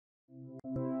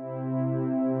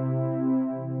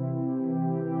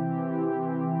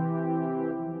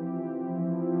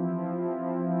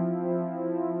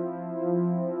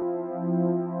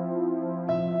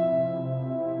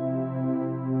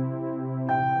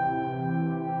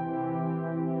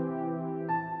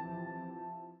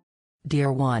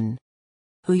Dear one,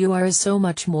 who you are is so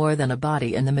much more than a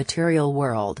body in the material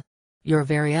world. Your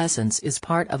very essence is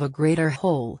part of a greater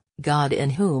whole, God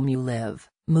in whom you live,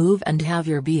 move and have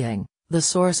your being, the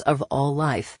source of all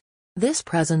life. This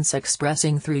presence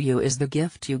expressing through you is the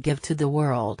gift you give to the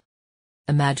world.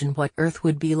 Imagine what Earth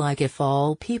would be like if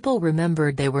all people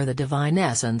remembered they were the divine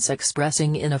essence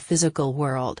expressing in a physical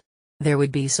world. There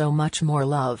would be so much more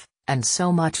love, and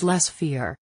so much less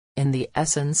fear. In the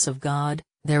essence of God,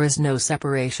 there is no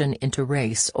separation into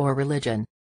race or religion.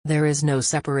 There is no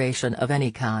separation of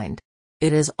any kind.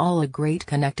 It is all a great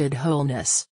connected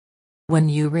wholeness. When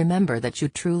you remember that you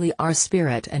truly are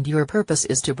spirit and your purpose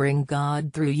is to bring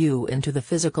God through you into the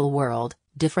physical world,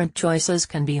 different choices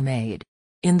can be made.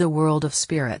 In the world of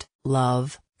spirit,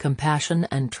 love, compassion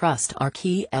and trust are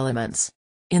key elements.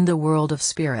 In the world of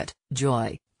spirit,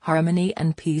 joy, harmony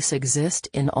and peace exist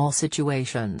in all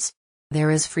situations. There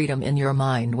is freedom in your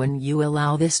mind when you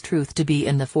allow this truth to be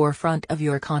in the forefront of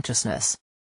your consciousness.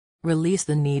 Release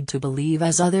the need to believe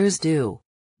as others do.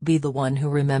 Be the one who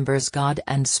remembers God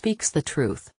and speaks the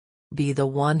truth. Be the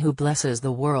one who blesses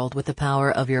the world with the power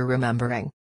of your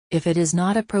remembering. If it is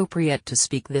not appropriate to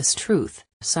speak this truth,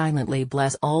 silently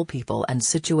bless all people and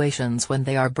situations when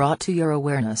they are brought to your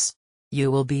awareness.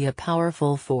 You will be a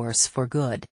powerful force for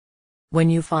good. When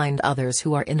you find others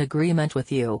who are in agreement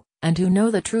with you, and who know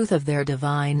the truth of their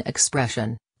divine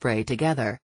expression, pray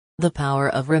together. The power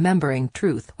of remembering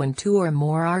truth when two or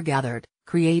more are gathered,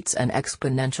 creates an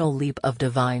exponential leap of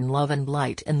divine love and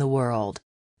light in the world.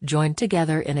 Join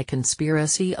together in a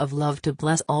conspiracy of love to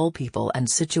bless all people and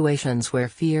situations where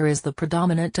fear is the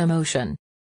predominant emotion.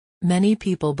 Many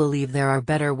people believe there are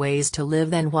better ways to live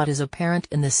than what is apparent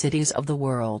in the cities of the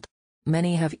world.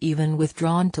 Many have even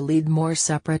withdrawn to lead more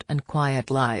separate and quiet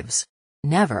lives.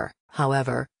 Never,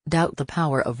 however, doubt the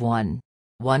power of one.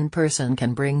 One person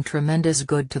can bring tremendous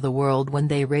good to the world when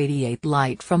they radiate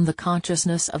light from the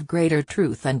consciousness of greater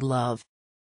truth and love.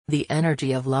 The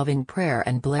energy of loving prayer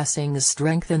and blessings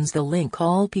strengthens the link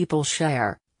all people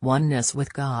share, oneness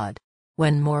with God.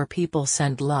 When more people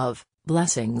send love,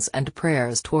 blessings and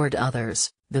prayers toward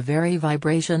others, the very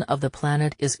vibration of the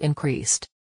planet is increased.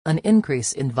 An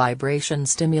increase in vibration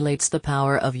stimulates the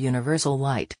power of universal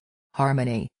light.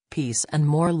 Harmony, peace and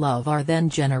more love are then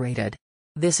generated.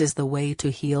 This is the way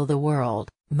to heal the world,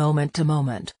 moment to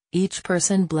moment, each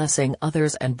person blessing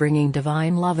others and bringing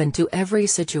divine love into every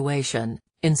situation,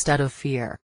 instead of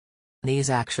fear. These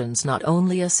actions not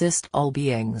only assist all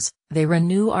beings, they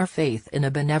renew our faith in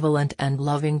a benevolent and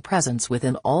loving presence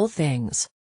within all things.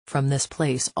 From this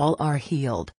place all are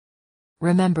healed.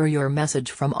 Remember your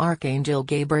message from Archangel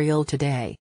Gabriel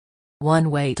today.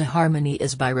 One way to harmony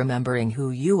is by remembering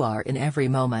who you are in every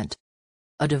moment.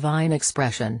 A divine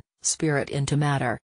expression, spirit into matter,